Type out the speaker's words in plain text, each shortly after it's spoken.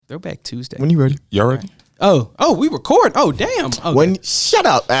Throwback Tuesday. When you ready? Y'all ready? Oh, we record. Oh, damn. Okay. Shut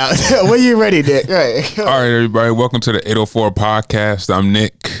up, Alex. When you ready, Nick? Right. All right, everybody. Welcome to the 804 podcast. I'm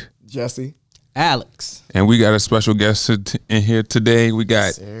Nick. Jesse. Alex. And we got a special guest in here today. We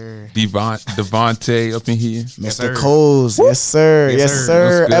got Devonte up in here. Mr. Coles. Yes, sir. Yes,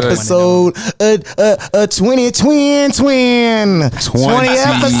 sir. Episode 20 episodes. 20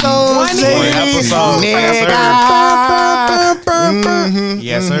 episodes.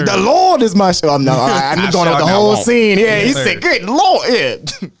 Yes, sir. The Lord is my show. I'm going with the whole scene. Yeah, he said, good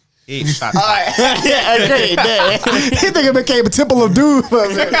Lord. Yeah. All right. Yeah, okay. He think it became a temple of doom.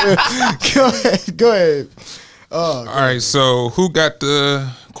 Go ahead. All right, so who got the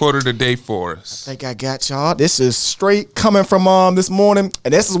quote of the day for us? I think I got y'all. This is straight coming from this morning,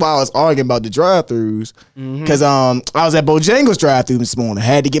 and this is why I was arguing about the drive-thrus, because I was at Bojangles drive-thru this morning.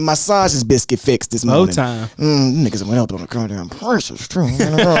 Had to get my sausage biscuit fixed this morning. Time. Niggas went up on the goddamn prices. True. You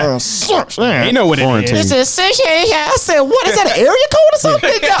know what it is. This is I said, what is that? An area code or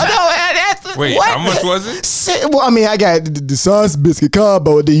something? No. Wait, what? How much was it? Well, I mean, I got the sausage biscuit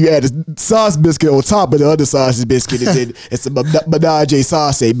combo, and then you add the sausage biscuit on top of the other sausage biscuit, and then it's a menage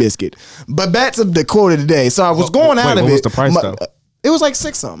sausage biscuit. But back to the quote of the day. So I was going out of it. What was the price though? It was like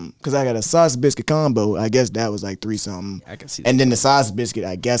 $6 something because I got a sausage biscuit combo. I guess that was like $3 something. I can see that. And then the sausage biscuit,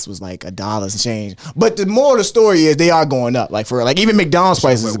 I guess, was like $1 and change. But the moral of the story is they are going up. Like for even McDonald's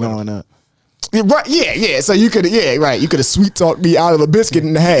prices are going up. Right? Yeah. So you could, you could have sweet talked me out of a biscuit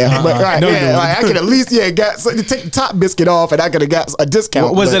and a half. But I could at least got so you take the top biscuit off, and I could have got a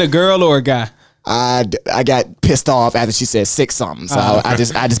discount. Was it a girl or a guy? I got pissed off after she said $6 something, so I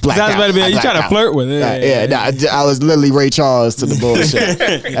just blacked out. You trying to flirt with it? I was literally Ray Charles to the bullshit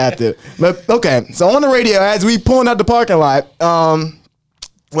after. But okay, so on the radio as we pulling out the parking lot,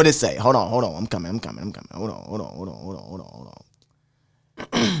 what did it say? Hold on, I'm coming. Hold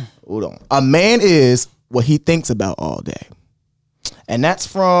on. A man is what he thinks about all day, and that's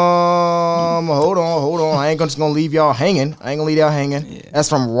from. Hold on. I ain't just gonna leave y'all hanging. Yeah. That's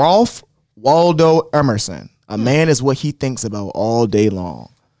from Ralph Waldo Emerson. A man is what he thinks about all day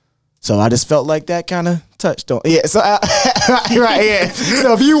long. So I just felt like that kind of touched on. Yeah. So right. Yeah.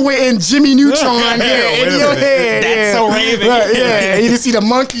 So if you went in Jimmy Neutron in your head, that's so Raven. Right, yeah. You just see the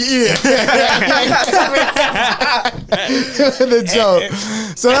monkey ear. The joke.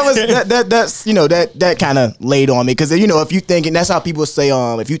 So that was that's that kind of laid on me because if you think, and that's how people say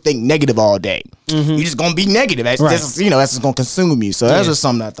if you think negative all day, you're just gonna be negative. That's that's just gonna consume you. So that's just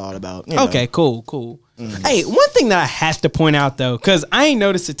something I thought about. Okay, cool. Hey, one thing that I have to point out though, because I ain't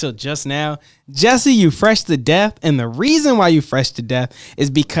noticed it till just now, Jesse, you fresh to death, and the reason why you fresh to death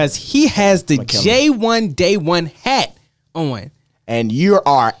is because he has the J1 Day 1 hat on, and you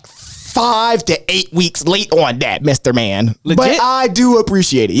are 5 to 8 weeks late on that, Mr. Man. Legit? But I do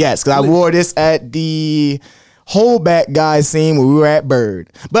appreciate it, yes, because I wore this at the holdback guy scene when we were at Bird.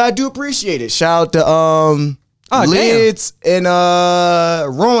 But I do appreciate it. Shout out to Lids and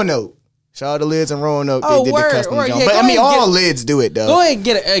Roanoke. Shout out to Lids and Roanoke. They did the custom jump. Yeah, but I mean, all Lids do it though. Go ahead and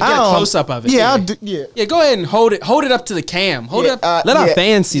get a close up of it. Yeah, yeah. Go ahead and hold it up to the cam. Hold it up. Let our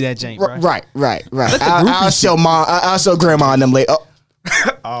fans see that, James. Right. I'll show mom. I'll show grandma and them later.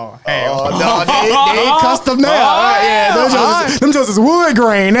 Oh, hell. No, they ain't custom now. Them just is wood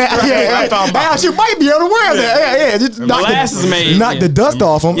grain. She might be able to wear that. Just glasses made. Knock the dust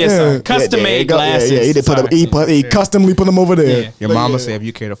off them. Yes, sir. Custom made glasses. Yeah, he customly put them over there. Your mama said if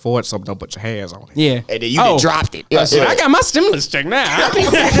you can't afford something, don't put your hands on it. Yeah. And then you dropped it. I got my stimulus check now.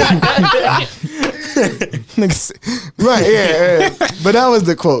 Right, yeah. But that was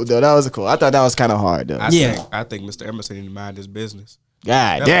the quote, though. That was a quote. I thought that was kind of hard, though. I think Mr. Emerson need to mind his business.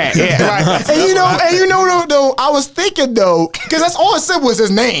 God damn, right. And you know, though, I was thinking though, because that's all it said was his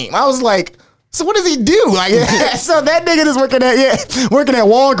name. I was like, so what does he do? Like, so that nigga is working at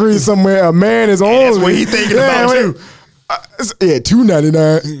Walgreens somewhere. A man is on. That's what he thinking about too.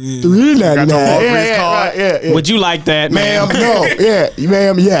 $2.99, $3.99. Yeah. Would you like that, ma'am? No,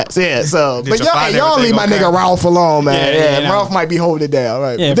 ma'am, yes, yeah. So, but y'all leave my nigga Ralph alone, man. Ralph might be holding it down,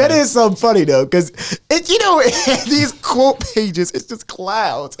 right? Yeah, that is so funny though, because these quote pages, it's just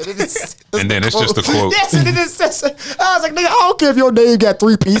clouds, and then it's just a quote. Yes, and it is. I was like, nigga, I don't care if your name got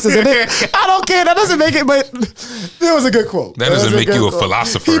 3 pieces in it. I don't care. That doesn't make it. But it was a good quote. That doesn't make you a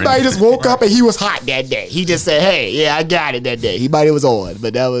philosopher. He might just woke up and he was hot that day. He just said, "Hey, yeah, I got it that day." He might have was on,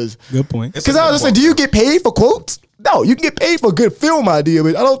 but that was good point. Because I was just saying, do you get paid for quotes? No, you can get paid for a good film idea,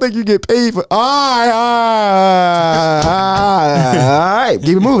 but I don't think you get paid for. All right,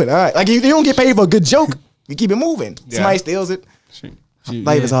 keep it moving. All right, like you don't get paid for a good joke. You keep it moving. Somebody steals it.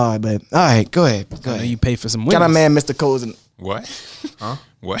 Life is hard, but all right, go ahead. You pay for some winners. Got our man, Mr. Coles. What? Huh?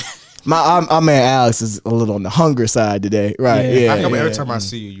 What? My man Alex is a little on the hunger side today, right? Yeah. Yeah. How come yeah. every time I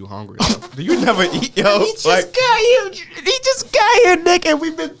see you, you hungry? Do you never eat, yo? He just got here, Nick, and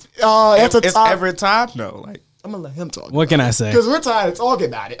we've been. That's a it's time. every time, no. Like, I'm gonna let him talk. What can I say? Because we're tired of talking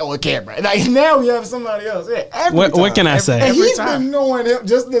about it on camera. Like, now we have somebody else. Yeah, What can I say? And Every he's time. been knowing him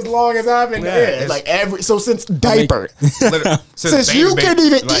just as long as I've been there. it's- Like since diaper. literally, Since you can't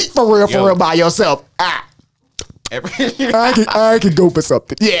even like, eat for real by yourself. I can go for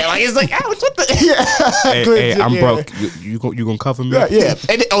something. Yeah, like it's like, ouch, what the? Yeah, hey, I'm yeah. broke. You gonna cover me? Yeah.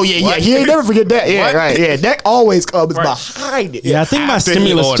 And he ain't never forget that. Yeah, What? right. Yeah, that always comes behind it. Yeah, I think my After he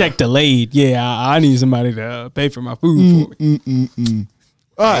stimulus ordered. check delayed. Yeah, I need somebody to pay for my food for me.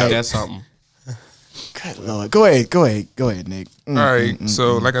 All right. That's something. Good Lord. Go ahead, Nick. All right.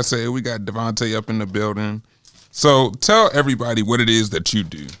 So, like I said, we got Devonte up in the building. So, tell everybody what it is that you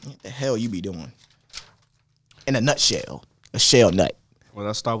do. What the hell you be doing? In a nutshell. A shell nut. Well,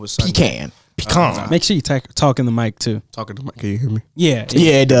 let's start with Sunday. Pecan. Make sure you talk in the mic too. Talking to my, can you hear me? Yeah,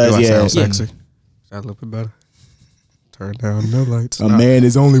 Yeah, it does. Do I Yeah. sound sexy? Sound a little bit better. Turn down the lights. A man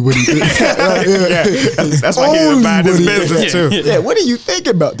is only what he thinks. That's why he's Only mind his what he- business too. Yeah, what do you think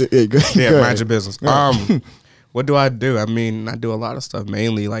about the Yeah, mind your business. What do? I mean, I do a lot of stuff.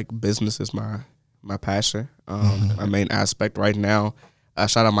 Mainly, like, business is my passion. My main aspect right now.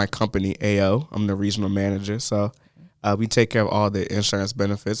 Shout out my company, AO. I'm the regional manager. So we take care of all the insurance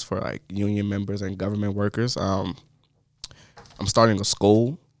benefits for, like, union members and government workers. I'm starting a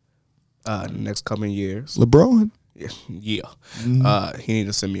school next coming years. LeBron. Yeah. He need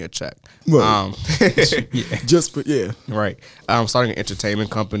to send me a check. Right. Just for Right. I'm starting an entertainment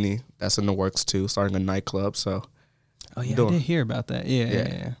company that's in the works too. Starting a nightclub. So Oh yeah, I doing- did hear about that.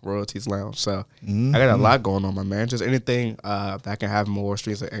 Yeah. Royalties Lounge. So I got a lot going on, my man. Just anything that can have more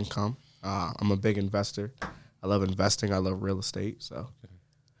streams of income. I'm a big investor. I love investing. I love real estate. So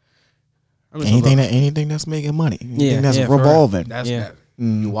I mean, anything that's making money. Yeah, Anything that's yeah, for real. revolving. that's Yeah. that.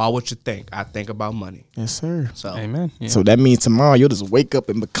 You are what you think. I think about money. Yes, sir. So Amen. Yeah. So that means tomorrow you'll just wake up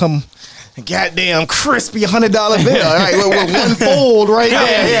and become a goddamn crispy $100 bill, right? With one fold right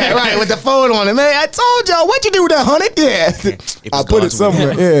there, yeah, right, with the fold on it. Man, I told y'all, what you do with that 100? Yeah, it's I put it God's will.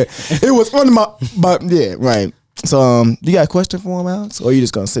 somewhere. Yeah, it was under my, but yeah, right. So, you got a question for him, Alex, or you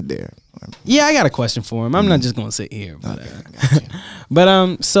just gonna sit there? Yeah, I got a question for him. I'm not just gonna sit here,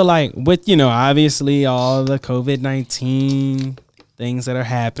 but so like with obviously all the COVID-19 things that are the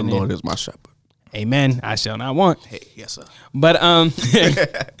happening. Lord is my shepherd. Amen. I shall not want. Hey, yes, sir. But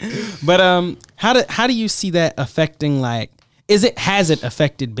how do you see that affecting, like, has it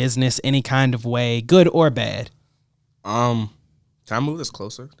affected business any kind of way, good or bad? Can I move this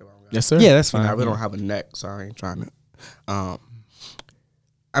closer? Yes, sir. Yeah, that's fine. I really don't have a neck, so I ain't trying to.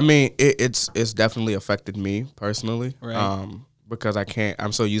 I mean, it's definitely affected me personally. Right. Because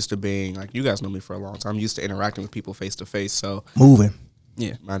I'm so used to being, like, you guys know me for a long time. I'm used to interacting with people face to face. So Moving.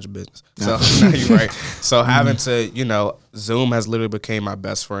 Yeah. mind your business. So no, you're right. So having to, Zoom has literally became my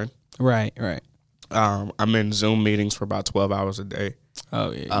best friend. Right. I'm in Zoom meetings for about 12 hours a day.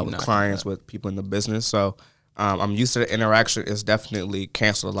 Oh yeah. With clients, with people in the business. So I'm used to the interaction. It's definitely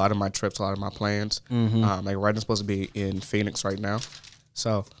canceled a lot of my trips, a lot of my plans. Like, right, I'm supposed to be in Phoenix right now.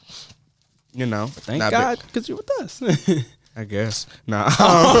 So, Thank not God, because you're with us. I guess. Nah.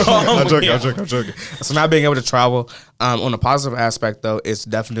 I'm joking. So not being able to travel. On a positive aspect, though, it's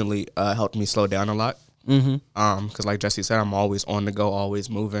definitely helped me slow down a lot. Because like Jesse said, I'm always on the go, always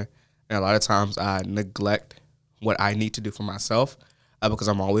moving. And a lot of times I neglect what I need to do for myself because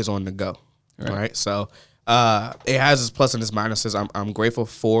I'm always on the go. Right? So it has its plus and its minuses. I'm grateful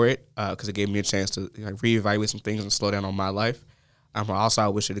for it because it gave me a chance to reevaluate some things and slow down on my life. Also, I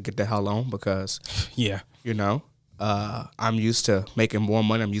wish it to get the hell on because, Yeah. I'm used to making more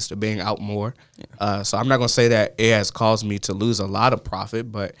money. I'm used to being out more. So I'm not going to say that it has caused me to lose a lot of profit,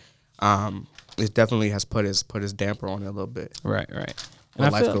 but it definitely has put his damper on it a little bit. Right.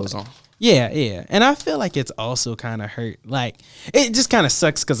 But life goes on. Yeah. And I feel like it's also kind of hurt. Like, it just kind of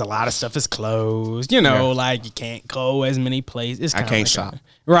sucks because a lot of stuff is closed. Like, you can't go as many places. I can't shop.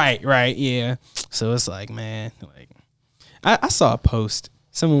 Right. Yeah. So it's like, man, like, I saw a post.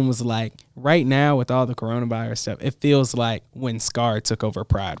 Someone was like, right now with all the coronavirus stuff, it feels like when Scar took over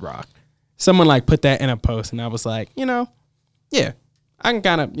Pride Rock. Someone like put that in a post, and I was like, yeah, I can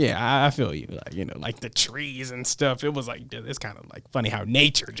kind of, I feel you. Like, like the trees and stuff. It was like, it's kind of like funny how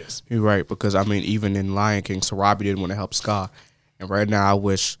nature just. You're right, because I mean, even in Lion King, Sarabi didn't want to help Scar. And right now, I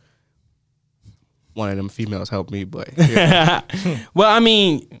wish one of them females helped me, but Well, I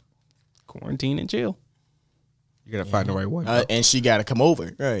mean, quarantine and chill. You gotta find the right one. And she got to come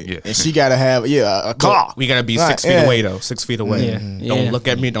over, right? Yeah. And she got to have a car. We gotta be Right, 6 feet away though. 6 feet away. Don't look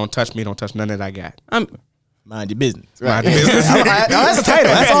at me. Don't touch me. Don't touch none that I got. Mind your business. Right. Mind your business. That's a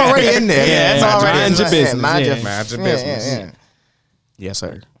title. That's already in there. Yeah, that's already mind your business. Mind your business. Yeah. Yes,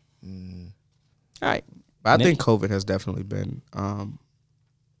 sir. All right. But I think COVID has definitely been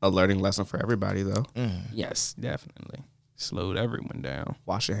a learning lesson for everybody, though. Yes, definitely. Slowed everyone down.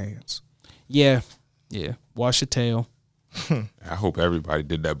 Wash your hands. Yeah. Wash your tail. I hope everybody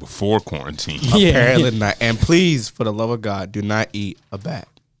did that before quarantine. Apparently not. And please, for the love of God, do not eat a bat.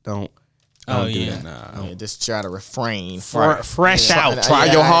 Don't do that. Yeah, just try to refrain. Fresh out. Try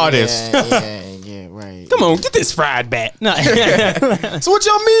your hardest. Yeah, right. Come on, get this fried bat. No. So what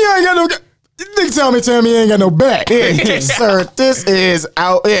y'all mean I ain't got no... Nigga tell me you ain't got no back. Yeah, sir, this is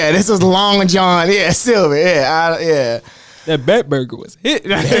out. Yeah, this is Long John. Yeah, Silver. Yeah. That bat burger was hit.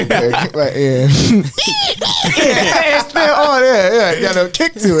 Right, yeah. It's still on there. Yeah, got no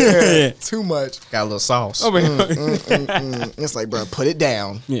kick to it. Yeah. Too much. Got a little sauce. It's like, bro, put it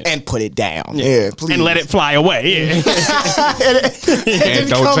down and put it down. Yeah, please. And let it fly away. Yeah. And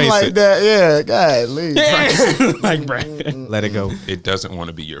don't chase like it. that. Yeah, God, leave. Like, bro. Let it go. It doesn't want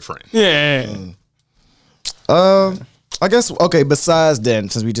to be your friend. Yeah. I guess okay. Besides then,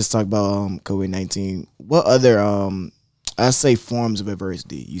 since we just talked about COVID-19, what other I say forms of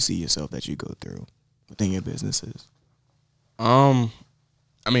adversity you see yourself that you go through within your businesses? I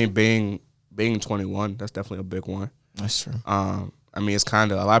mean, being 21, that's definitely a big one. That's true. I mean, it's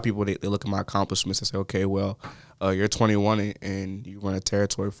kind of a lot of people they look at my accomplishments and say, okay, well, you're 21 and you run a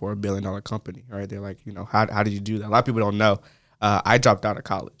territory for $1 billion company, right? They're like, how did you do that? A lot of people don't know. I dropped out of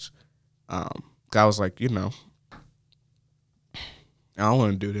college. I was like, I don't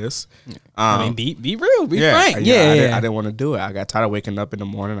want to do this. I mean, be real, be frank. I didn't want to do it. I got tired of waking up in the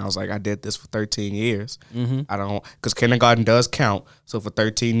morning. I was like, I did this for 13 years. I don't, because kindergarten does count. So for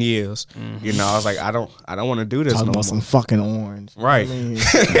 13 years, I was like, I don't want to do this Talking no about more. some fucking orange, Right?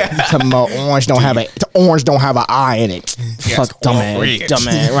 Talking about orange don't have an eye in it. Yes, Fuck orange.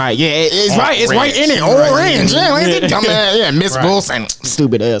 dumbass. Right? Yeah, it's right. It's right in it. Orange. Yeah, what you think, dumbass. Yeah, Miss Wilson,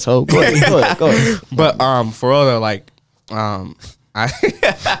 stupid asshole. Go ahead. But for other I think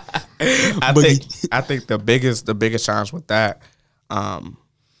the biggest challenge with that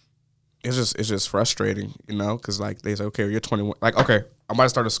it's just frustrating, because like they say, okay, you're 21, like, okay, I'm about to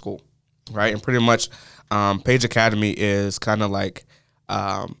start a school, right? And pretty much Page Academy is kind of like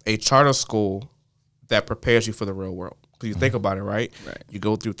a charter school that prepares you for the real world. Because you think about it, right? You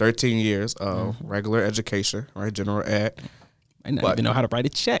go through 13 years of regular education, right? General ed. I don't even know how to write a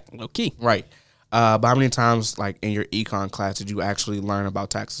check, low key. Right. But how many times, like in your econ class, did you actually learn about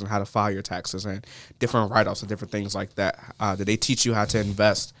taxes and how to file your taxes and different write-offs and different things like that? Did they teach you how to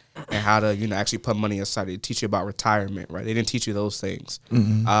invest and how to, actually put money aside? They teach you about retirement, right? They didn't teach you those things.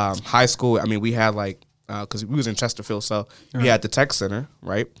 High school, I mean, we had because we was in Chesterfield, so we had the tech center,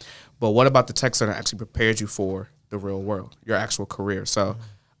 right? But what about the tech center actually prepared you for the real world, your actual career? So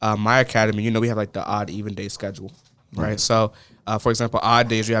my academy, we have like the odd even day schedule, right? So for example, odd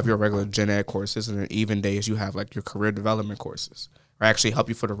days you have your regular gen ed courses, and then even days you have like your career development courses, or actually help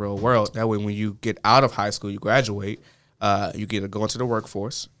you for the real world. That way, when you get out of high school, you graduate, you get to go into the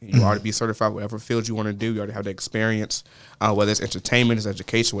workforce. You already be certified, whatever field you want to do. You already have the experience, whether it's entertainment, it's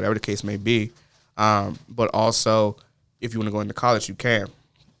education, whatever the case may be. But also, if you want to go into college, you can.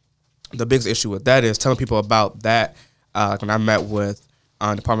 The biggest issue with that is telling people about that. When I met with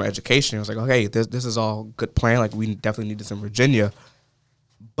Department of Education, it was like, okay, this is all good plan. Like, we definitely need this in Virginia,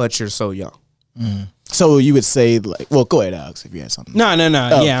 but you're so young. So you would say, like, well, go ahead, Alex, if you had something. No.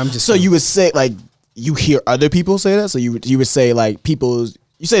 Yeah, I'm just. So you would say, like, you hear other people say that. So you would say, like, people's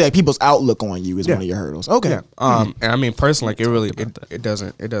outlook on you is one of your hurdles. Okay. Yeah. And I mean, personally, like, it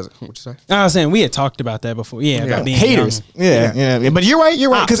doesn't. What you say? I was saying we had talked about that before. Yeah, about being haters. young. Yeah. But you're right.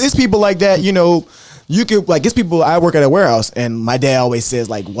 Because it's people like that. You could, like, it's people. I work at a warehouse, and my dad always says,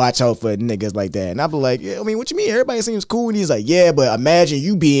 like, watch out for niggas like that. And I'll be like, yeah, I mean, what you mean? Everybody seems cool. And he's like, yeah, but imagine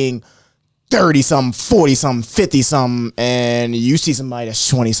you being 30-something, 40-something, 50-something, and you see somebody that's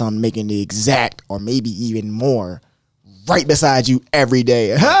 20-something making the exact or maybe even more right beside you every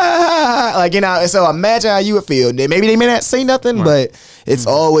day. Like, so imagine how you would feel. Maybe they may not say nothing, but it's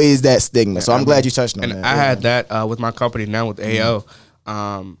always that stigma. So I'm glad you touched on that. And I had that with my company now with AO.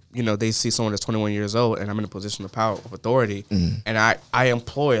 They see someone that's 21 years old and I'm in a position of power, of authority, and I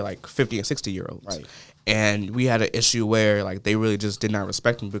employ like 50 and 60-year-olds. Right. And we had an issue where like they really just did not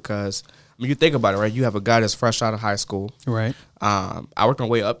respect me because, I mean, you think about it, right? You have a guy that's fresh out of high school. Right. I worked my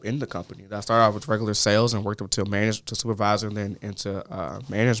way up in the company. I started out with regular sales and worked up to supervisor and then into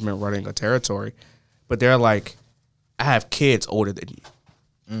management running a territory. But they're like, I have kids older than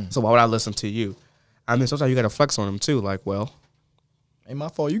you. So why would I listen to you? I mean, sometimes you got to flex on them too. Like, well, ain't my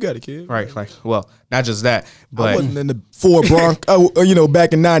fault. You got a kid. right. Like, well, not just that, but I wasn't in the Ford Bronco,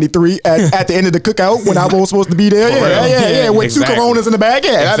 back in '93 at the end of the cookout when I wasn't supposed to be there. Yeah. With Exactly. 2 Coronas in the back.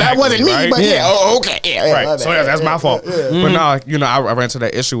 Yeah, that Exactly, wasn't me, right? but yeah. Oh, okay. Yeah, right. So that's my fault. But no, I ran into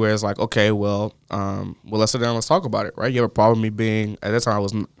that issue where it's like, okay, well, let's sit down, let's talk about it, right? You have a problem with me being, at that time I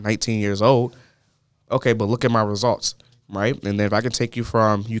was 19 years old. Okay, but look at my results, right? And then if I can take you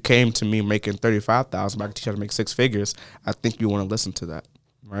from, you came to me making $35,000, but I can teach you how to make 6 figures, I think you want to listen to that,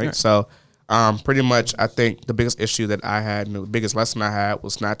 right? So pretty much I think the biggest issue that I had and the biggest lesson I had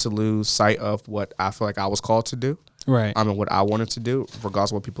was not to lose sight of what I feel like I was called to do. Right. And what I wanted to do,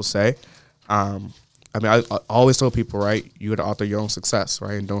 regardless of what people say. I always tell people, right, you're the author of your own success,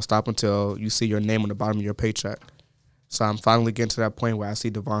 right? And don't stop until you see your name on the bottom of your paycheck. So I'm finally getting to that point where I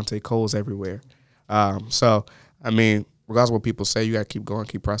see Devonte Coles everywhere. So, I mean, regardless of what people say, you got to keep going,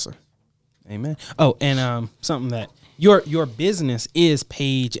 keep pressing. Amen. Oh, and something that your business is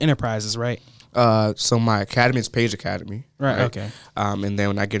Page Enterprises, right? So my academy is Page Academy. Right. Okay. And then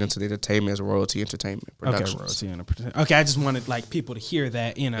when I get into the entertainment, it's Royalty Entertainment Productions. Okay, Royalty Enterprises. Okay, I just wanted like people to hear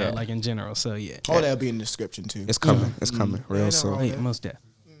that, like in general. So yeah. All that'll be in the description too. It's coming. It's coming real soon. Oh, yeah, most definitely.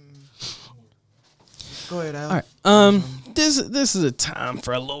 Go ahead, Al. All right. This is a time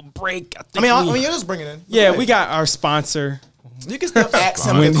for a little break. I mean, you'll just bring it in. Yeah, we got our sponsor. You can still ask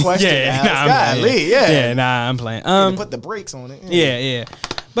some of the questions. I'm playing. Put the brakes on it. Yeah.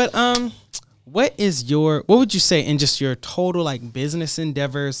 But what would you say in just your total like business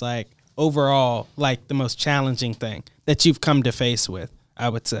endeavors, like overall, like the most challenging thing that you've come to face with? I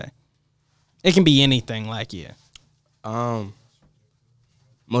would say it can be anything. Like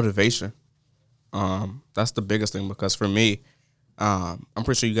motivation. That's the biggest thing because for me, I'm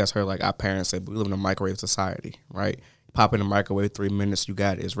pretty sure you guys heard like our parents say we live in a microwave society, right? Pop in the microwave, 3 minutes, you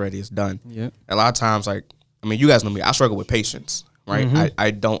got it, it's ready, it's done. Yeah. A lot of times, like, I mean, you guys know me, I struggle with patience, right? Mm-hmm.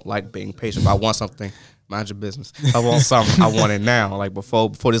 I don't like being patient. If I want something, mind your business. If I want something, I want it now. Like before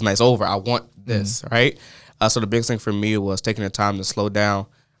this night's over, I want this, right? So the biggest thing for me was taking the time to slow down,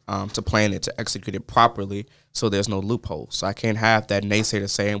 to plan it, to execute it properly, so there's no loopholes. So I can't have that naysayer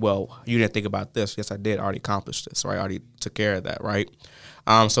saying, well, you didn't think about this. Yes, I did. I already accomplished this, right? I already took care of that, right?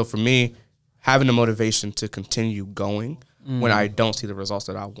 So for me, having the motivation to continue going when I don't see the results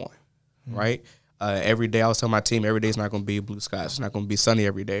that I want, right? Every day, I was telling my team, every day is not going to be blue skies. It's not going to be sunny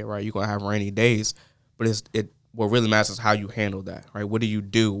every day, right? You're going to have rainy days, but what really matters is how you handle that, right? What do you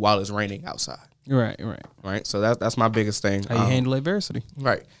do while it's raining outside? Right. So that's my biggest thing. how you handle adversity.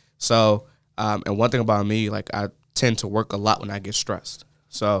 Right. So, and one thing about me, like I tend to work a lot when I get stressed.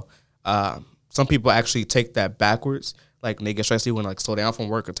 So, some people actually take that backwards. Like they get stressed, even like slow down from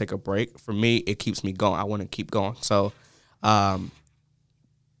work or take a break. For me, it keeps me going. I want to keep going. So,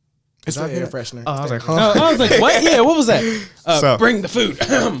 it's an air freshener. I was like, huh? I was like, what? Yeah, what was that? So- Bring the food.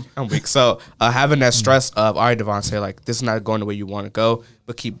 I'm weak. So having that stress of, all right, Devonte, like this is not going the way you want to go,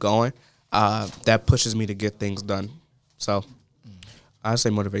 but keep going. That pushes me to get things done. So I'd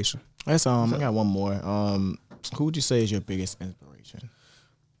say motivation. That's I got one more. Who would you say is your biggest inspiration?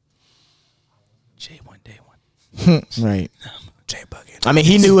 J1 Day 1. Right. J Buggy. I mean,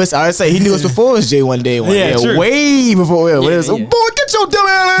 he knew us. I would say he knew us before it was J1 Day 1. Yeah, true. Way before it was. yeah. Boy, get your dumb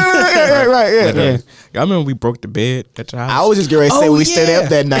ass. Right. Y'all remember we broke the bed at your house? I was just getting ready to say Oh, when we stayed up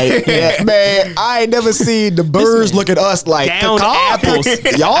that night. Yeah, man, I ain't never seen the birds look at us like Down apples.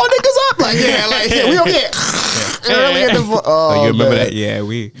 Y'all niggas up? Like, we over here. Early in the Oh, you remember man. that? Yeah,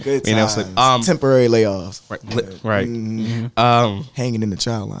 we Good never times. said, Temporary layoffs. right. Hanging in the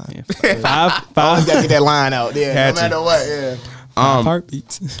child line. Five Always gotta get that line out there, Had no to. matter what. Yeah.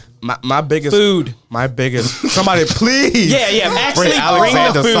 heartbeats. My biggest Food. My biggest. Somebody please. Yeah. Actually, Bring bring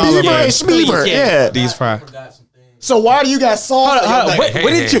Alexander the food. Solomon. Schmeaver, Please, Schmeaver, yeah. yeah. These fries. So why do you got sauce? Hold on. Like,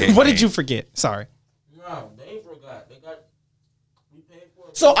 What did you forget? Sorry. No, they forgot. We paid for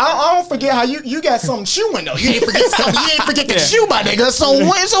it. So I don't forget how you got something chewing though. You ain't forget something. You ain't forget the chew, my nigga. So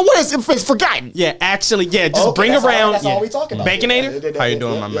what is if it's forgotten? Yeah, actually, just Okay, bring that's around. That's all we talking about. Baconator? How you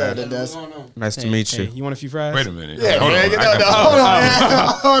doing, my man? No. Nice to meet you. Hey, you want a few fries? Wait a minute. Yeah, Hold man.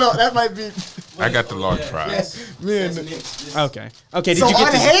 on. Hold on. That might be. I got the large fries. Man. Okay. Did So you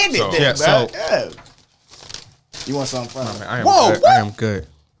get unhanded So- then, Yeah, bro. so- Yeah. You want something from me? I am Whoa, good. what? I am good.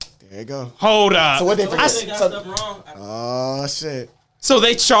 There you go. Hold up. So what they They forget? got So, stuff wrong. oh shit. So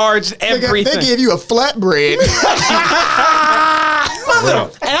they charged everything. They gave you a flatbread.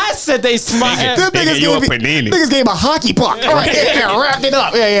 And I said they smart. Them They niggas gave you a gave panini. Niggas gave him a hockey puck. All right, yeah, wrapped it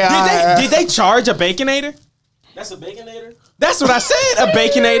up. Yeah. Did they charge a Baconator? That's a baconator? That's what I said. A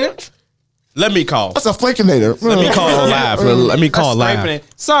Baconator. Let me call. That's a flakinator. Let me call live. Let me call Scraping live. it.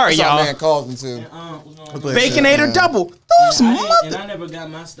 Sorry, Y'all y'all. man calls me too. Baconator double. Those And mother. I never got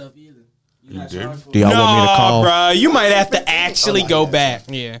my stuff either. You got did? charged for Do y'all want me to call? Bro, you might have to actually go back.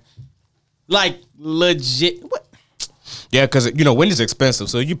 Yeah, like legit. What? Yeah, because Wendy's expensive,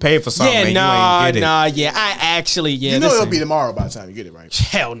 so you pay for something. Yeah, and you ain't get it. yeah. I actually, You know this it'll ain't- be tomorrow by the time you get it right.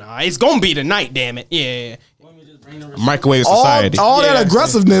 Hell no, it's gonna be tonight. Damn it. Yeah. Want me to just bring the receipt? Microwave society. All Yeah. that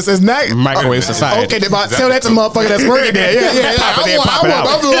aggressiveness is not. Microwave society. Okay, tell that to motherfucker that's working there. Yeah. Pop it in, pop it out.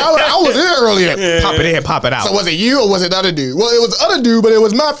 I was here earlier. Pop it in, pop it out. So was it you or was it the other dude? Well, it was the other dude, but it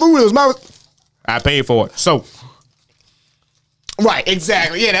was my food. It was my. I paid for it. So Right,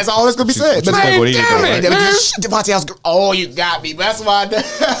 exactly. Yeah, that's all that's gonna be said. She's gonna go to eat it, though, right? Devonte, oh, you got me. That's why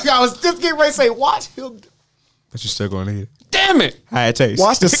I was just getting ready to say, watch him. but you still going to eat it. Damn it. How it tastes.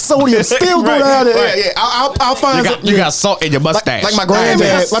 Watch the sodium still go Right, down there. right. Yeah. I'll find You got salt in your mustache. like my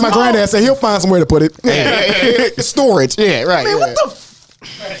granddad. Like my granddad said, he'll find somewhere to put it. Yeah. Storage. Yeah, right. Man, yeah. what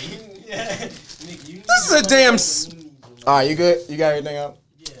the? This is a damn. All right, you good? You got everything up?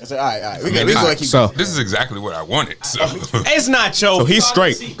 I said, all right. We Maybe gonna not. keep. So This is exactly what I wanted. So It's not your. he's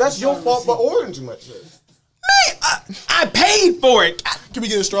straight. That's your fault for ordering too much. I paid for it. Can we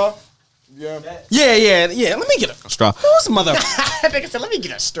get a straw? Yeah. Yeah. Let me get a Straw. Who's mother? Nigga said, let me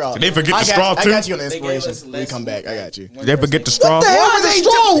get a straw. Did they forget the I straw, I too? got you on the They gave inspiration. us When we less come back, I got you. Did they forget the straw? What the hell Why are they is the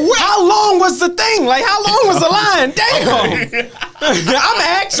straw doing? wet? How long was the thing? Like, how long was the line? Damn. I'm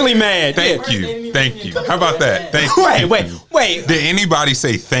actually mad. thank you. How about that? Thank you. Wait. Did anybody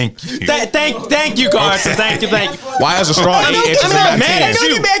say thank you? Thank you, Carson. Thank you. Why is the straw 8 inches I'm in not my mad at can?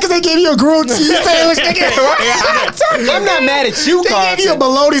 you. You mad because they gave you a grilled cheese sandwich? Nigga. I'm not mad at you, They gave you a Carson.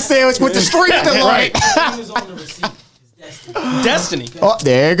 bologna sandwich with the streak still on it. It was on the receipt. It's Destiny. Destiny. Oh,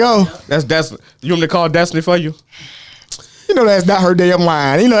 there you go. That's Destiny. You want me to call Destiny for you? You know that's not her damn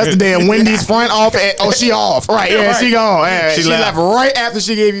line. You know that's the damn Wendy's front off. Oh, she off. Right, yeah, she gone. Yeah, She she left left. right after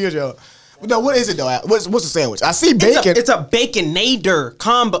she gave you a job. No, what is it though? What's the sandwich? I see bacon. It's a baconator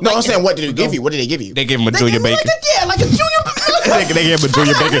combo. No, I'm saying what did they give you? What did they give you? They gave him a junior bacon. Like a junior. They gave him a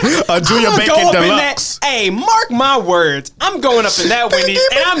junior bacon. A junior I'm gonna bacon go up in deluxe. that. Hey, mark my words. I'm going up in that Wendy's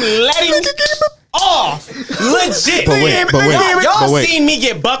and I'm letting off. Legit. But wait. Y'all seen me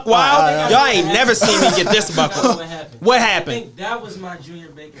get buck wild? Y'all ain't never seen me get this buck That's what wild. happened. What I happened? think that was my junior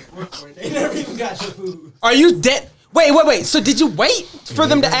bacon pork for it. They never even got your food. Are you dead? Wait. So did you wait for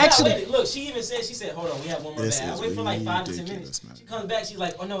them to actually? Wait, look, she said, hold on, we have one more bag. I wait for like 5 to 10 minutes. She comes back, she's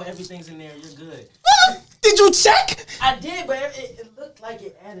like, oh no, everything's in there, you're good. Did you check? I did, but it looked like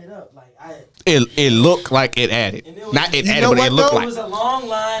it added up. Like It looked like it added. And it was- Not it You added, know but what, it looked though? it was like. a long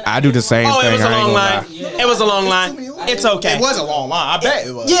line. I do the same Oh, thing. it was a I ain't long gonna line. lie. Yeah. It was a long line. It's okay. It was a long line. I bet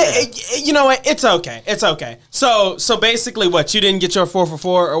it was. Yeah, you know what? It's okay. It's okay. So basically, what, you didn't get your 4 for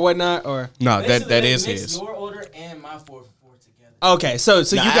 4 or whatnot, or No, Basically, that they is mixed his. your order and my 4 for 4 together. okay? So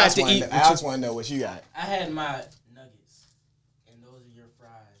you Now, got to eat. I just want to know what you got. I had my nuggets, and those are your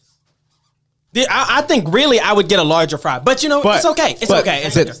fries. I think really I would get a larger fry, but it's okay. It's okay.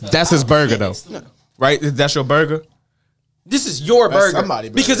 That's his burger though, right? That's your burger. This is your That's burger somebody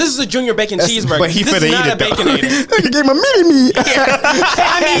burger. because this is a junior bacon cheeseburger. but he this finna is not eat a it, though. baconator. Nigga gave him a mini me.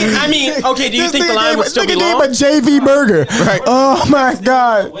 I mean, okay. Do you think the line would still be long? Nigga gave a JV burger. Right. Oh my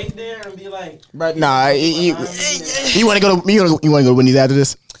god. Wait there and be like, But nah, you want to go to you want to go to Wendy's after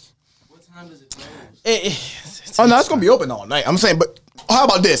this? what time does it close? Oh no, it's gonna be open all night. I'm saying, but how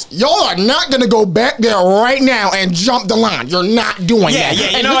about this? Y'all are not gonna go back there right now and jump the line. You're not doing Yeah, that. yeah,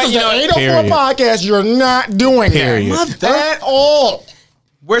 you And know this what, is you the know 804 podcast. You're not doing Period. that at all.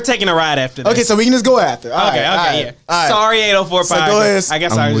 We're taking a ride after this. Okay, so we can just go after. Okay, yeah. Sorry, 804 So podcast. go ahead. I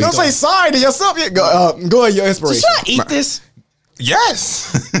guess I'm I weak. Don't say sorry to yourself. Yeah, go ahead, your inspiration. Should I eat this?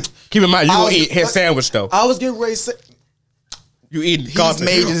 Yes. Keep in mind, you I gonna was- eat his sandwich though. I was getting ready to say. You eat. He's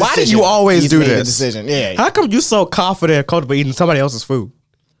made the Why do decision. you always He's do made the this? decision. Yeah. How come you so confident and comfortable eating somebody else's food,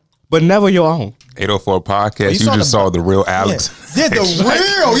 but never your own? 804 podcast. You saw just the- saw the real Alex. Yeah, the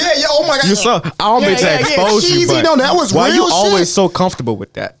real. Yeah. Oh my god. You saw. I don't mean to expose you, Cheesy, but no, that was why real you shit. always so comfortable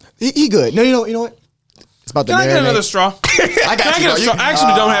with that? He good. No, you know what? It's about the Can I get marinade. another straw? I got Can I you, get a bro. straw? I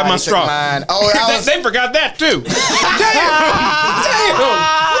actually don't have my you took straw. mine. Oh, I was, They forgot that too. Damn.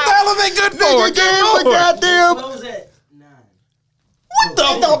 What the hell are they good for? Nigga gave him a goddamn. Close at 9. What the?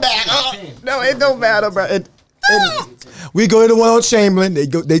 It don't matter. No, it don't matter, bro. We go to the one on Chamberlain.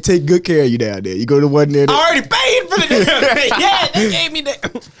 They take good care of you down there. You go to the one near. I already paid for the. Yeah, they gave me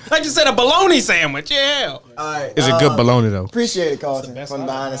that. I just said a bologna sandwich. Yeah. All right. It's a good bologna though. Appreciate it, Carlton, from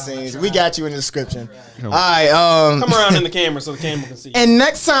behind the scenes. We got you in the description. All right. Come around in the camera so the camera can see. And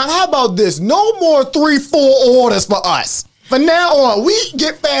next time, how about this? No more 3-4 orders for us. From now on, we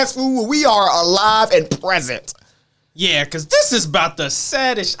get fast food when we are alive and present. Yeah, because this is about the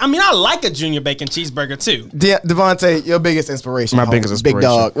saddest. I mean, I like a junior bacon cheeseburger too. Devonte, your biggest inspiration. My biggest inspiration. Big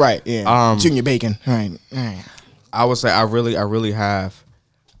dog, right? Yeah. Junior bacon. Right. I would say I really have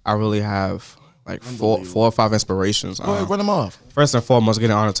like four or five inspirations. Go ahead, run them off. First and foremost,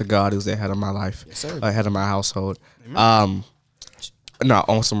 getting honor to God, who's the head of my life, Yes, sir. head of my household. No,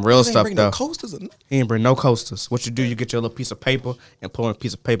 on some real stuff though. No coasters. He ain't bring no coasters. What you do, you get your little piece of paper and put on a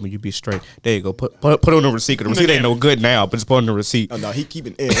piece of paper and you be straight. There you go. Put on the receipt. The receipt ain't no good now, but just put on the receipt. Oh no, he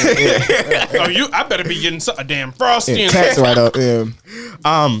keeping I better be getting a damn frosty. tax right up. Yeah.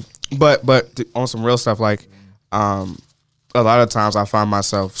 But on some real stuff, like a lot of times I find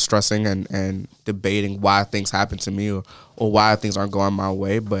myself stressing and debating why things happen to me or why things aren't going my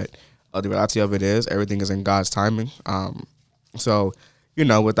way. But the reality of it is everything is in God's timing. So,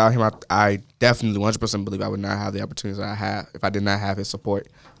 without him, I definitely 100% believe I would not have the opportunities that I have if I did not have his support.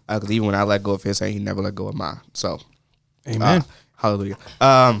 Because even when I let go of his hand, he never let go of mine. So, Amen. Hallelujah.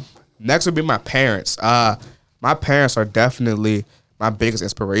 Next would be my parents. My parents are definitely my biggest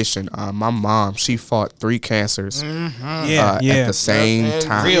inspiration. My mom, she fought 3 cancers at the same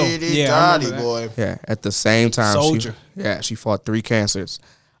time. Real. Yeah, I remember that. boy. Yeah, at the same time. Soldier. She fought 3 cancers.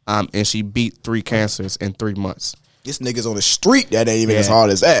 And she beat 3 cancers in 3 months. This nigga's on the street that ain't even as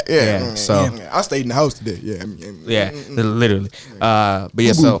hard as that. Yeah. So I stayed in the house today. Yeah. Literally. But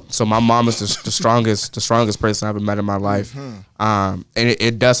yeah, so my mom is the strongest person I've ever met in my life. And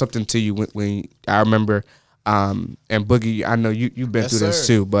it does something to you when I remember. And Boogie, I know you've been through this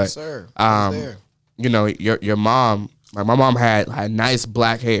too, but yes, sir. your mom, like my mom had nice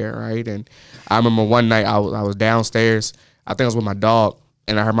black hair, right? And I remember one night I was downstairs. I think I was with my dog,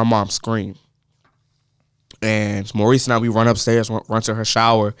 and I heard my mom scream. And Maurice and I, we run upstairs, run to her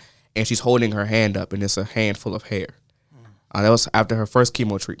shower, and she's holding her hand up, and it's a handful of hair. That was after her first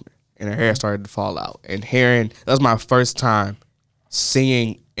chemo treatment, and her hair started to fall out. And that was my first time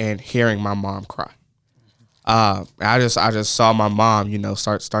seeing and hearing my mom cry. I just saw my mom,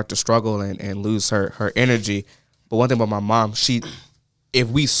 start to struggle and lose her energy. But one thing about my mom, if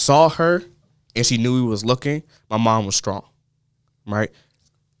we saw her and she knew we was looking, my mom was strong, right?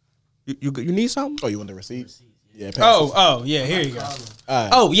 You need something? Oh, you want the receipt? Yeah. Yeah. Here you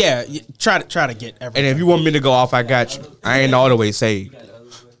go. Yeah. Try to get everything. And if you want me to go off, I got you. I ain't all the way saved.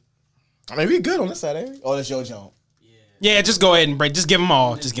 I mean, we good on this side, eh? Oh, that's your joint. Yeah, just go ahead and break. Just give them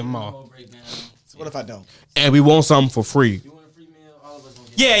all. Just give them all. So what if I don't? And we want something for free.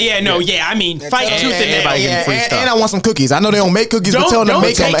 Yeah. I mean, fight tooth and nail. And I want some cookies. I know they don't make cookies, but tell them to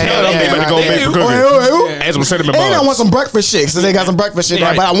make them. They better go make some cookies. And some cinnamon buns. And I want some breakfast shit, so they got some breakfast shit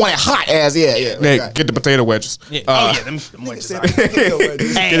there, but I want it hot as, Get the potato wedges. Them wedges are.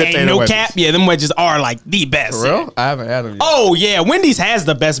 Hey, no cap. Yeah, them wedges are like the best. For real? I haven't had them yet. Oh, yeah. Wendy's has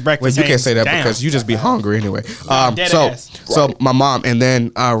the best breakfast. Well, you can't say that because you just be hungry anyway. So my mom, and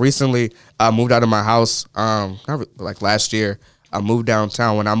then recently I moved out of my house, like last year. I moved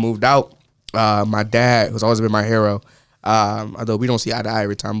downtown. When I moved out, my dad, who's always been my hero, although we don't see eye to eye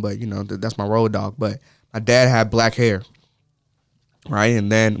every time, but that's my road dog. But my dad had black hair, right?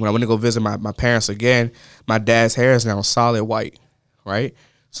 And then when I went to go visit my parents again, my dad's hair is now solid white, right?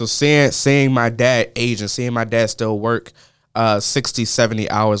 So seeing my dad age and seeing my dad still work 60, 70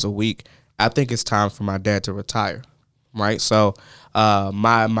 hours a week, I think it's time for my dad to retire, right? So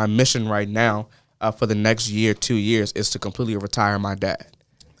my mission right now, for the next year, 2 years, is to completely retire my dad.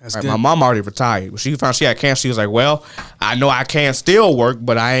 That's right, good. My mom already retired. When she found she had cancer, she was like, well, I know I can still work,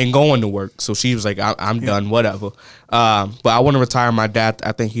 but I ain't going to work. So she was like, I'm done, whatever. But I want to retire my dad.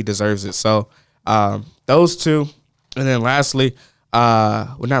 I think he deserves it. So those two. And then lastly,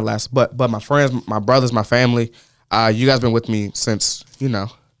 not last, but my friends, my brothers, my family, you guys been with me since,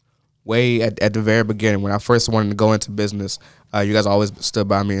 way at the very beginning when I first wanted to go into business. You guys always stood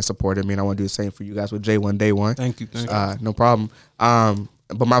by me and supported me, and I want to do the same for you guys with J1 Day One. Thank you. No problem.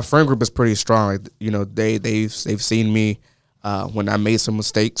 But my friend group is pretty strong. Like, they've seen me when I made some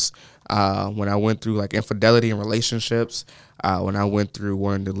mistakes, when I went through like infidelity in relationships, when I went through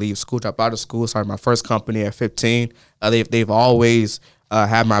wanting to leave school, drop out of school, started my first company at 15. They've always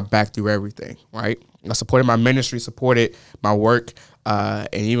had my back through everything. Right. I supported my ministry, supported my work, and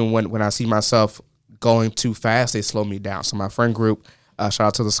even when I see myself going too fast, they slow me down. So my friend group, shout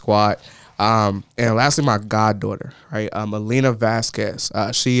out to the squad. And lastly, my goddaughter, right? Alina Vasquez.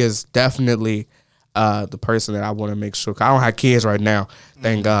 She is definitely the person that I want to make sure. I don't have kids right now.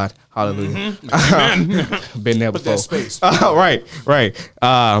 Thank God. Hallelujah. Mm-hmm. Been there before. Put that space. Right.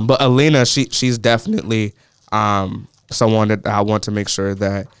 But Alina, she's definitely someone that I want to make sure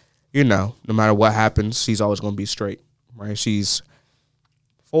that, no matter what happens, she's always going to be straight. right? She's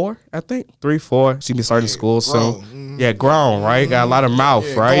 4, I think, 3, 4. She be starting school soon. Yeah, grown, right? Got a lot of mouth,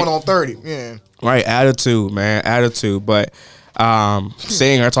 right? Going on 30. Yeah. Right, attitude, man, attitude. But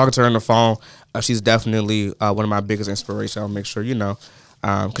seeing her, talking to her on the phone, she's definitely one of my biggest inspirations. I'll make sure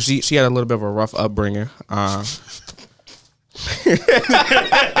because she had a little bit of a rough upbringing.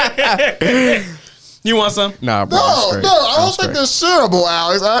 You want some? Nah, bro. No, I don't think they're shareable,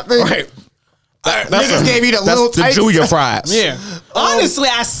 Alex. I think Right. niggas gave you the little the tight. junior fries. Yeah. Honestly,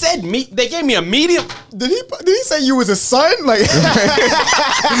 I said meat. They gave me a medium. Did he say you was a son? Like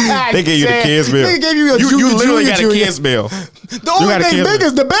They gave you the kids meal. They gave you a You literally got a junior. kids meal. The only got a thing kid's big meal.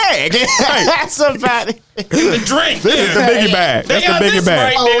 is the bag. That's a bad. The drink. This is the biggie bag. That's the biggie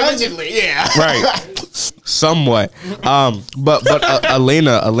bag. Allegedly, yeah. Right. Somewhat. But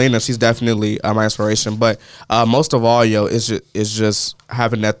Alina, she's definitely my inspiration. But most of all, yo, it's just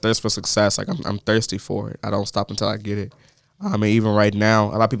having that thirst for success. Like I'm thirsty for it. I don't stop until I get it. I mean, even right now,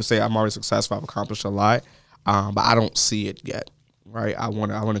 a lot of people say I'm already successful. I've accomplished a lot, but I don't see it yet. Right? I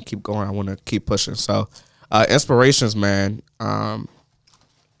want to keep going. I want to keep pushing. So, inspirations, man.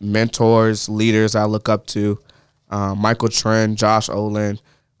 Mentors, leaders I look up to. Michael Trent, Josh Olin,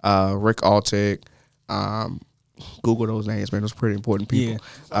 Rick Altig. Google those names, man. Those pretty important people.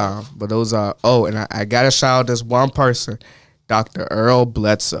 Yeah. But those are. Oh, and I got to shout out this one person, Dr. Earl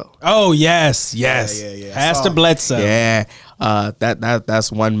Bledsoe. Oh yes. Yeah. Pastor Bledsoe. Yeah,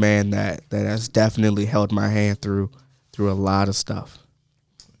 that's one man that has definitely held my hand through a lot of stuff.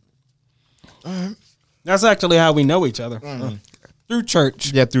 That's actually how we know each other. Through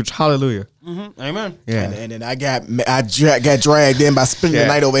church. Yeah, through hallelujah. Amen. Yeah, And then I got dragged in by spending the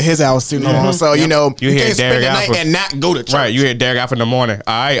night over his house too long. So you know You you hear can't spend Derek the night Alfred. and not go to church. right. You hear Derek out in the morning.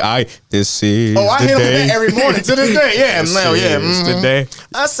 This is Oh, I the hear him day. that every morning to this day. Yeah, This no, yeah. is the day.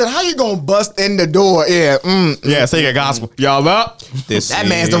 I said, how you gonna bust in the door? Yeah, Yeah, sing a gospel. Y'all up? This that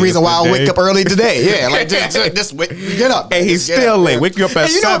man's is the reason why I day. wake up early today. Yeah, like just get up. And he's Get still up, late. man. Wake you up at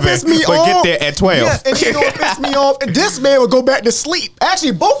And you know what 7, pissed me but off? get there at 12. Yeah, and you know what pissed me off? And this man would go back to sleep.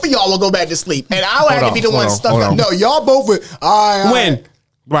 Actually, both of y'all will go back to sleep, and I would have to be the hold one on, stuck hold up. on. No, y'all both would. All right, When?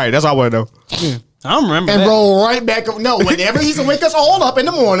 Right, that's all I want to know. I don't remember and that. roll right back up. No, whenever he's to wake us all up in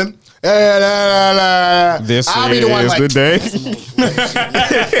the morning. This I'll is be the one like, the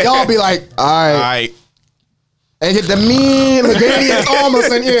day. y'all be like, all All right. right. And hit the mean Hegelian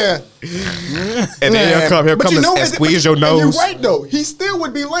almost and yeah. And then he'll come But you and, know, and squeeze your and nose. you're right though. He still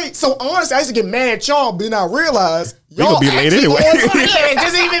would be late. So honestly, I used to get mad at y'all, but then I realized y'all gonna be late actually anyway. on time. Yeah,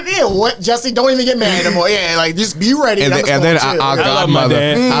 just even what Jesse, don't even get mad anymore. Yeah, like just be ready. And I'm then, just and then gonna chill. our Yeah. love my godmother,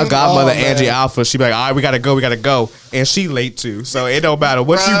 dad. our godmother Oh, man. Angie Alpha, she be like, all right, we gotta go, and she late too. So it don't matter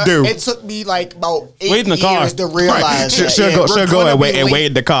what Bruh, you do. It took me like about 8 Wait in the car. years to realize Right. that. She'll Yeah, go, we're she'll go gonna and be wait in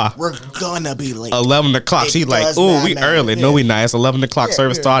late. the car. We're gonna be late. 11 o'clock. It She's like, does ooh, not we matter. early. Yeah. No, we not. It's 11 o'clock.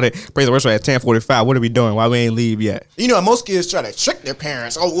 Service yeah. started. Praise the worship at 10:45. What are we doing? Why we ain't leave yet? You know, most kids try to trick their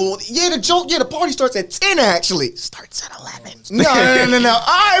parents. Oh, well, yeah, the party starts at 10 actually. Starts at 11. No. All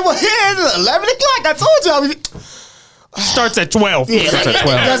right, well, here's 11 o'clock. I told y'all. Starts at 12. Yeah, Starts like, at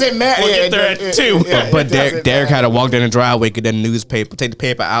 12. it doesn't matter. We'll Yeah, get there it at does- 2. yeah, But it doesn't Derek matter. had to walk down the driveway, get the newspaper, take the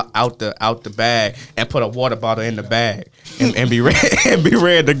paper out the bag, and put a water bottle in the bag, and be ready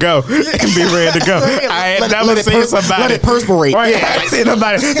to go. I had never seen somebody let it perspirate. Right, Yeah. I ain't seen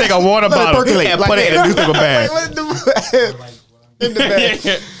somebody take a water Let it bottle percolate. and Like put it in that. a newspaper bag. In the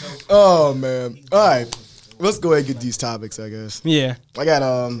bag. Oh man. All right. Let's go ahead and get these topics, I guess. Yeah. I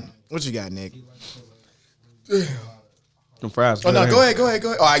got what you got, Nick? Them fries. Oh no, go ahead.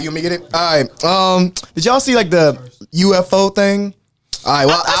 All right, you want me to get it? All right. Did y'all see like the UFO thing? All right,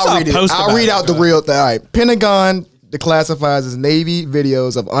 well, I saw I'll a read it. post I'll about read it, out the real thing. All right. Pentagon declassifies as Navy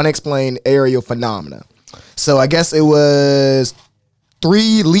videos of unexplained aerial phenomena. So I guess it was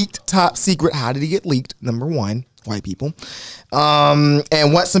 3 leaked top secret. How did he get leaked? Number 1, white people.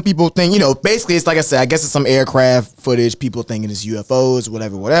 And what some people think, basically it's like I said, I guess it's some aircraft footage, people thinking it's UFOs,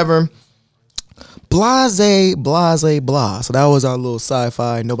 whatever. Blase, blah. So that was our little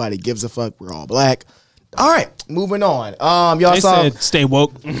sci-fi. Nobody gives a fuck. We're all black. All right, moving on. Y'all They saw. said stay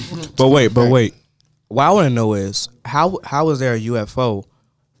woke. But wait. What I want to know is how is there a UFO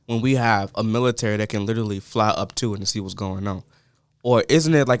when we have a military that can literally fly up to it and see what's going on? Or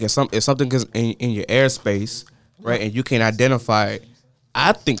isn't it like if something is in your airspace, right, and you can't identify it?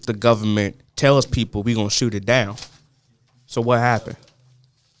 I think the government tells people we gonna shoot it down. So what happened?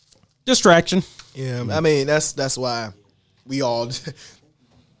 Distraction. Yeah, I mean that's why we all.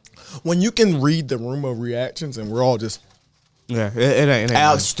 When you can read the room of reactions and we're all just. Yeah, it ain't.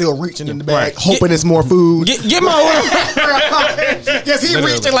 Alex still reaching in the bag, hoping it's more food. Get my order. Yes, he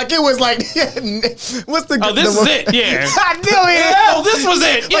reaching like it was like, what's the? Oh, this is it. Yeah. I knew it. Oh, this was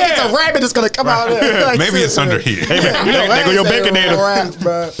it. Like it's a rabbit that's gonna come out. Like, Maybe it's under here. There go your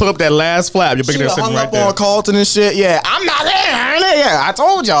Baconator. Pull up that last flap. Your Baconator sitting hung right up there. on Carlton and shit. Yeah, I'm not there. Yeah, I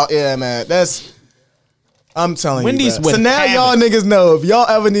told y'all. Yeah, man, I'm telling Wendy's you. with So now habit. y'all niggas know if y'all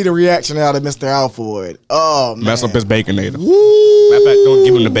ever need a reaction out of Mr. Alford. Oh man, Mess up his Baconator. Woo. Matter of fact, don't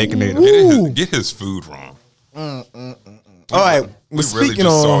give him the Baconator. Get his food wrong. All right, We really speaking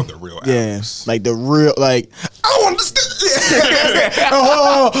just saw on the real yeah, Alex. like the real like. I don't understand.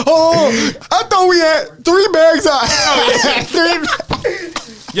 oh, I thought we had 3 bags out.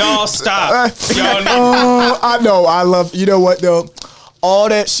 Y'all stop. Y'all I know. I love. You know what though? All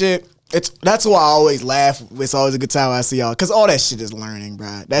that shit. That's why I always laugh. It's always a good time when I see y'all, cause all that shit is learning, bro.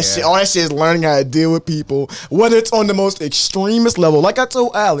 All that shit is learning how to deal with people, whether it's on the most extremist level. Like I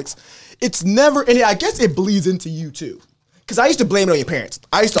told Alex, it's never, and I guess it bleeds into you too. Cause I used to blame it on your parents.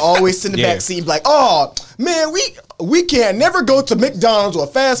 I used to always sit in the back seat and be like, oh man, we can't never go to McDonald's or a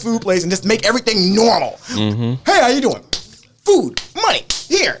fast food place and just make everything normal. Hey, how you doing? Food, money,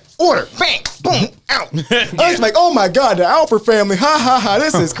 here, order, bang, boom, out. I was like, oh my God, the Alford family, ha ha ha,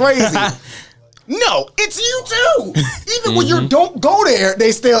 this is crazy. No, it's you too. Even when you don't go there,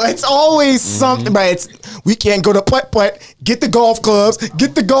 it's always something, but we can't go to putt, get the golf clubs,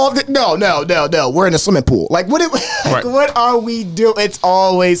 get the golf. No, we're in a swimming pool. Like, what are we doing? It's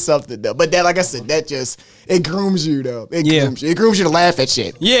always something though. But that, like I said, it grooms you though. It grooms you to laugh at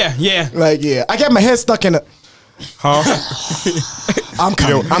shit. Yeah. Like, yeah, I got my head stuck in a. Huh? I'm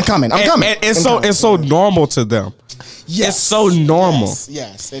coming. And it's so normal to them. Yes. It's so normal.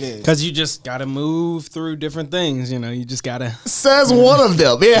 Yes, it is. Because you just got to move through different things. You know, you just got to. Says one of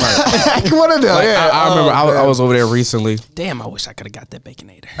them. Yeah. One of them. Like, yeah. I remember I was over there recently. Damn, I wish I could have got that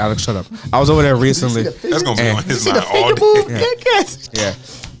Baconator. Alex, shut up. I was over there recently. That's gonna be on his See mind the all finger day. move? Yeah.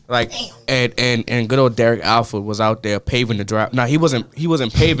 Like and good old Derek Alford was out there paving the drive. No, he wasn't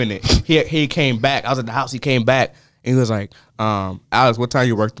paving it. He came back. I was at the house. He came back and he was like, Alex, what time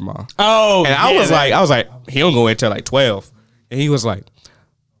you work tomorrow? Oh, And I was like, he don't go until like 12. And he was like,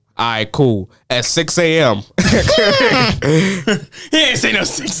 all right, cool. At 6 a.m. He didn't say no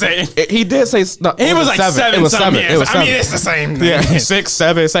 6 a.m. He did say no. It was like 7. It was 7. It was 7. I mean, it's the same thing. Yeah, 6,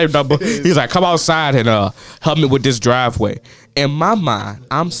 7, same number. He's like, come outside and help me with this driveway. In my mind,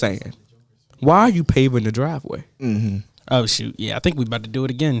 I'm saying, why are you paving the driveway? Oh, shoot. Yeah, I think we about to do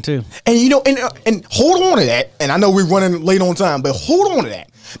it again, too. And you know, and hold on to that. And I know we're running late on time, but hold on to that.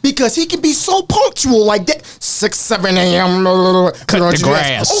 Because he can be so punctual like that. 6, 7 a.m. Cut the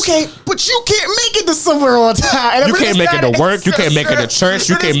grass. Okay, but you can't make it to somewhere on time. You can't make it to work. You can't make it to church.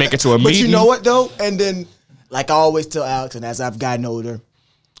 You can't make it to a meeting. But you know what, though? And then, like I always tell Alex, and as I've gotten older,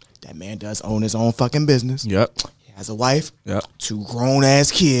 that man does own his own fucking business. Yep. He has a wife. Yep. 2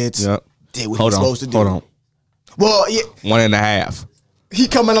 grown-ass kids. Yep. Did what he's supposed to do. Hold on. Well, yeah. 1.5. He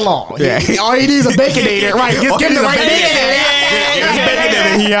coming along. Yeah. All he needs is a Baconator. Right. Just give him the right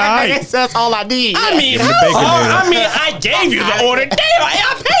That's all I need. I mean, I gave you the order. Damn,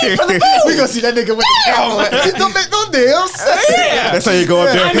 I paid for the food. We gonna see that nigga with the camera. Don't make no deals. Yeah. That's how you go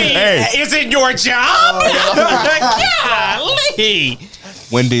up there. I mean, is it your job? Golly.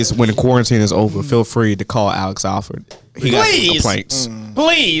 Wendy's, when the quarantine is over, feel free to call Alex Alford. He got some complaints.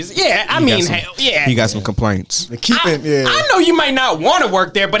 Please. Yeah, I mean, hell, yeah. He got some complaints. I know you might not want to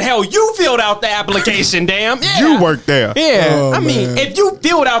work there, but hell, you filled out the application, damn. Yeah. You work there. Yeah. Oh, I mean, man. if you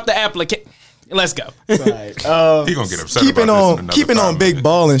filled out the application, let's go. Right. He gonna get upset about this. Keeping on big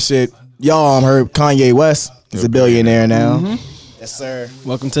ball and shit. Y'all heard Kanye West is a billionaire now. Yes, sir.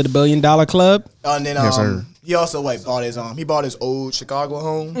 Welcome to the $1 Billion Club. And then Yes, sir. he also bought his old Chicago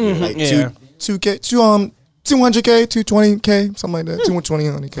home, like yeah. 200K, 220K, something like that,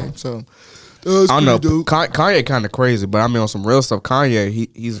 220K. So I don't know. Kanye kind of crazy, but I mean on some real stuff. Kanye,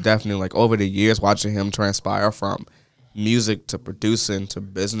 he's definitely like over the years watching him transpire from music to producing to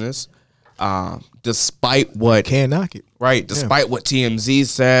business. Despite what can't knock it. Right, despite what TMZ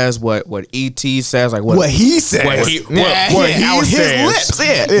says, what ET says, like what he says, what he says,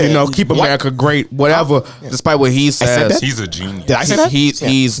 yeah. You know, keep America great, whatever. Despite what he says, he's a genius. Did I say that?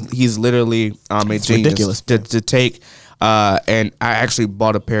 He's literally a genius. ridiculous. To take. And I actually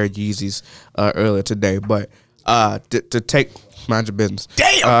bought a pair of Yeezys earlier today, but to take, mind your business.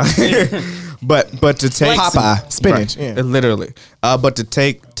 Damn. But to take Popeye spinach, right, literally. But to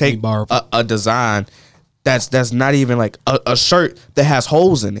take a design that's not even like a shirt that has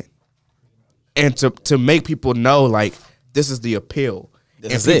holes in it, and to make people know like this is the appeal,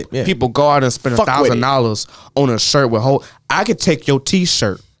 That's it. Yeah. People go out and spend Fuck with it. $1,000 on a shirt with holes. I could take your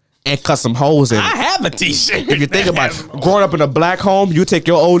T-shirt and cut some holes in it. I have a T-shirt. If you think about it, growing up in a black home, you take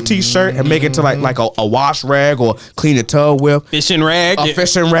your old T-shirt and make it to like a wash rag or clean a tub with. Fishing rag. A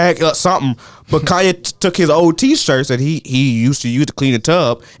fishing rag or something. But Kanye took his old T-shirts that he used to use to clean a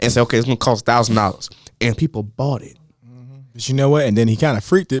tub and said, okay, it's going to cost $1,000. And people bought it. But you know what? And then he kind of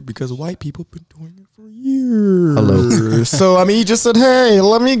freaked it because white people been doing it for years. Hello. So, I mean, he just said, hey,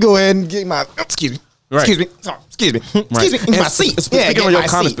 let me go ahead and get my... Excuse me. Right. Excuse me. Sorry. Excuse me. Excuse me. In my seat. Speaking of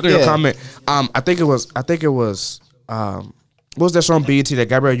your comment, I think it was what was that show on BET that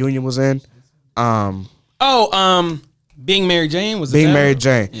Gabrielle Union was in? Being Mary Jane was Being Mary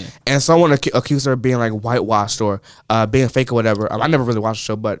Jane. Yeah. And someone accused her of being like whitewashed or being fake or whatever. I never really watched the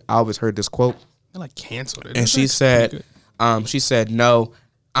show, but I always heard this quote. They like canceled it. And she said, no,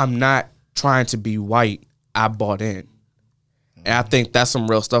 I'm not trying to be white. I bought in. And I think that's some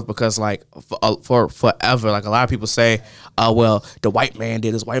real stuff because, like, for forever, like, a lot of people say, well, the white man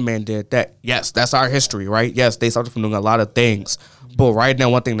did this, white man did that. Yes, that's our history, right? Yes, they suffered from doing a lot of things. But right now,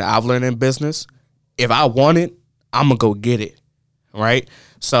 one thing that I've learned in business, if I want it, I'm going to go get it, right?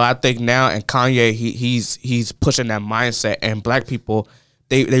 So I think now, and Kanye, he's pushing that mindset, and black people,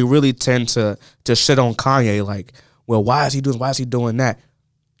 they really tend to shit on Kanye, like, well, why is he doing that?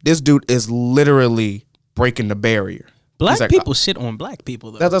 This dude is literally breaking the barrier. Black people shit on black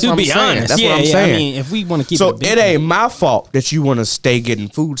people, though. That's to what be I'm saying. honest, That's what I'm saying. I mean, if we want to keep so it, it ain't my fault that you want to stay getting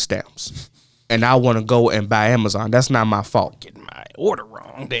food stamps, and I want to go and buy Amazon. That's not my fault. Getting my order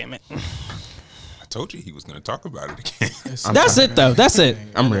wrong, damn it. I told you he was going to talk about it again. That's it, though. That's it.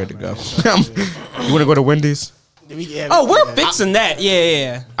 I'm ready to go. You want to go to Wendy's? Oh, we're fixing that.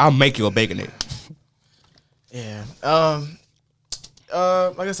 Yeah. I'll make you a Baconator. Yeah. I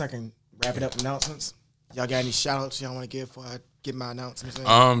guess I can wrap it up with announcements. Y'all got any shout outs y'all want to give before I get my announcements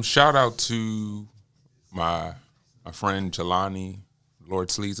in? Shout out to my friend Jelani, Lord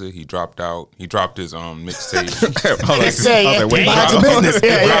Sleazer. He dropped his mixtape. Mind your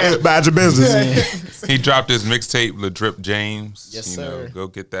business. Mind your business. He dropped his mixtape, La Drip James. Yes, you sir. know, go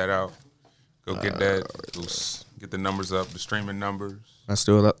get that out. Go get that. Get the numbers up, the streaming numbers. Let's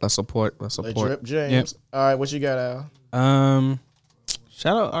do it. Let's support. Drip James. All right, what you got, Al?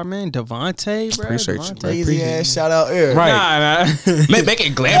 Shout out our man Devonte, bro. Appreciate you, bro. Easy ass shout out here. Right. Nah. Make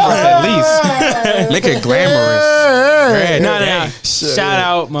it glamorous at least. Make it glamorous. Nah. Shout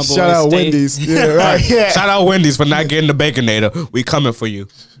out my boy. Shout out Wendy's. Yeah, right. Yeah. Shout out Wendy's for not getting the Baconator. We coming for you.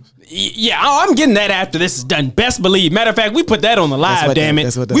 Yeah, I'm getting that after this is done. Best believe. Matter of fact, we put that on the live. Damn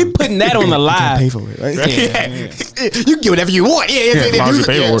it, we putting that on the live. Pay for it, right? Yeah. You can get whatever you want. Yeah,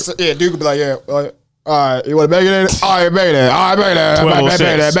 dude could be like, yeah. All right, you want to make it? All right, make it. All right,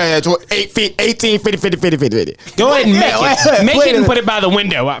 make it. 8 feet, 18, 50. Go ahead and make it. Make it and put it by the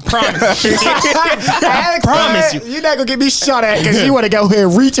window. I promise. I promise you. You're not going to get me shot at because you want to go here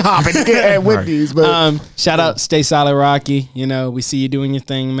and reach hopping at Wendy's. But shout out Stay Solid Rocky. You know, we see you doing your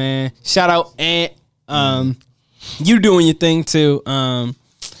thing, man. Shout out Ant. You doing your thing too.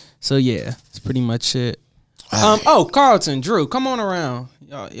 So yeah, that's pretty much it. Carlton, Drew, come on around.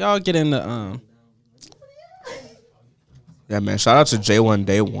 Y'all get in the Yeah, man. Shout out to J1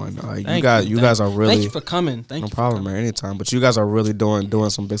 Day One. You guys are really. Thank you for coming. No problem, man. Anytime. But you guys are really doing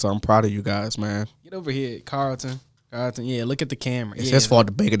some big. So I'm proud of you guys, man. Get over here, Carlton. Yeah, look at the camera. It's his fault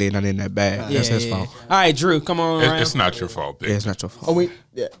the Baconator not in that bag. That's his fault. All right, Drew, come on around. It's not your fault, baby. Yeah, it's not your fault.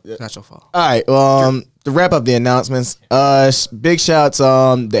 It's not your fault. All right. To wrap up the announcements, big shouts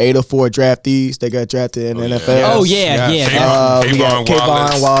the 804 draftees. They got drafted in the NFL. Oh yeah. We got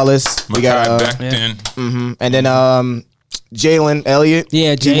Kayvon Wallace. We got Becton. and then Jalen Elliott.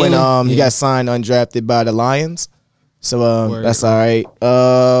 Yeah, Jalen. He got signed undrafted by the Lions. So that's all right.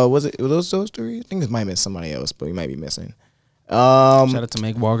 Were those three? I think this might have been somebody else, but we might be missing. Shout out to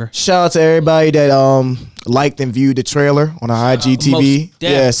Meg Walker. Shout out to everybody that liked and viewed the trailer on our IGTV.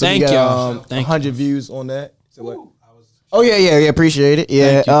 Yeah, so thank we got y'all. 100 views on that. So what? Oh yeah, appreciate it.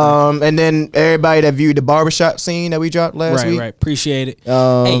 Yeah. And then everybody that viewed the barbershop scene that we dropped last week. Right. Appreciate it.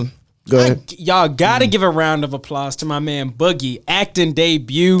 Hey, go ahead. Y'all gotta give a round of applause to my man Boogie, acting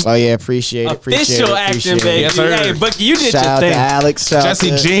debut. Oh yeah, appreciate it. Official acting debut. Yes, sir. Hey, Boogie, you did Shout your out thing. to Alex. Shout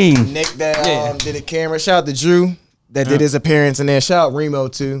Jesse out to Jean. Nick that did the camera. Shout out to Drew that did his appearance in there. Shout out Remo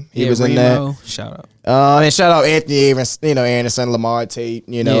too. He was in that. Shout out. And shout out Anthony Evans, Anderson, Lamar Tate,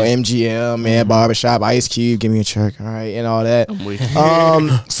 MGM, man, Barbershop, Ice Cube, give me a check, all right, and all that.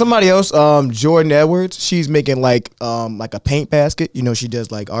 Somebody else, Jordan Edwards, she's making like a paint basket. She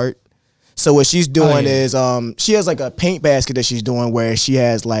does like art. So what she's doing is she has like a paint basket that she's doing where she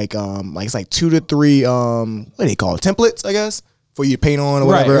has like it's like 2 to 3 what do they call it? Templates, I guess, for you to paint on or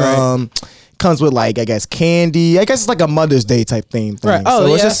whatever. Right. Comes with like, I guess, candy. I guess it's like a Mother's Day type thing. Right. Oh,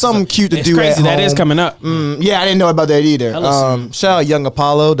 so it's yeah. just something cute to It's do crazy. at home. That is coming up. Yeah, I didn't know about that either. Shout out Young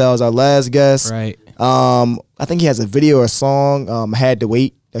Apollo. That was our last guest. Right. I think he has a video or a song, Had to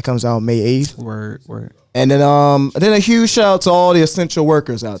Wait, that comes out May 8th. Word. And then a huge shout out to all the essential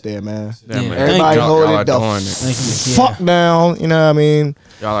workers out there, man. Yeah, man. Everybody hold it the Thank you. fuck down. You know what I mean?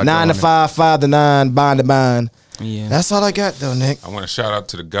 Y'all are 9 to doing 5, 5 to 9, bind to bind. Yeah. That's all I got though, Nick. I want to shout out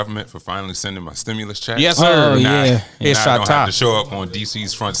to the government for finally sending my stimulus check. Yes, sir. Oh, Now, yeah. now It's I shot don't top. have to show up on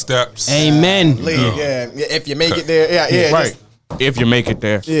DC's front steps. Amen. Yeah, if you make it there, yeah, Right. If you make it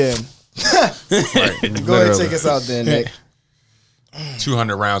there. yeah. Right. Go ahead and take us out then, Nick.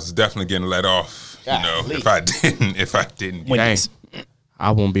 200 rounds is definitely getting let off. You know, Golly. if I didn't. Dang. I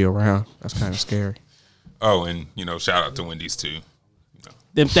won't be around. That's kind of scary. Oh, and shout out to Wendy's too.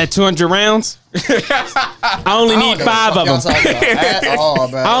 That 200 rounds. I only need 5 of them.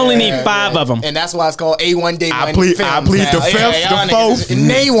 I only need 5 of them. And that's why it's called A1 Day 1 I plead the fifth, the fourth.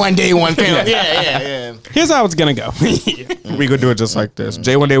 A1 Day 1 film. Yeah. Here's how it's gonna go. We could do it just like this.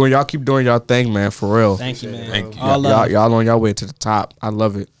 J1 Day, when y'all keep doing y'all thing, man, for real. Thank you, man. Thank you. All love. Y'all on y'all way to the top. I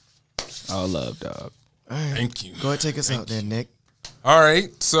love it. All love, dog. Thank you. Go ahead, take us out then, Nick. All right,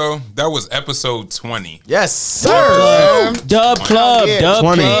 so that was episode 20. Yes, sir. Dub Club. Yeah, Dub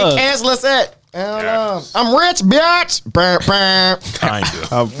 20. Club. Cancel us at. Yeah. I'm rich, bitch.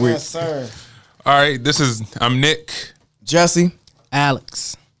 Kinda. Yes, sir. All right, I'm Nick, Jesse.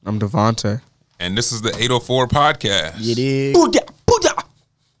 Alex. I'm Devonte. and this is the 804 podcast. It is.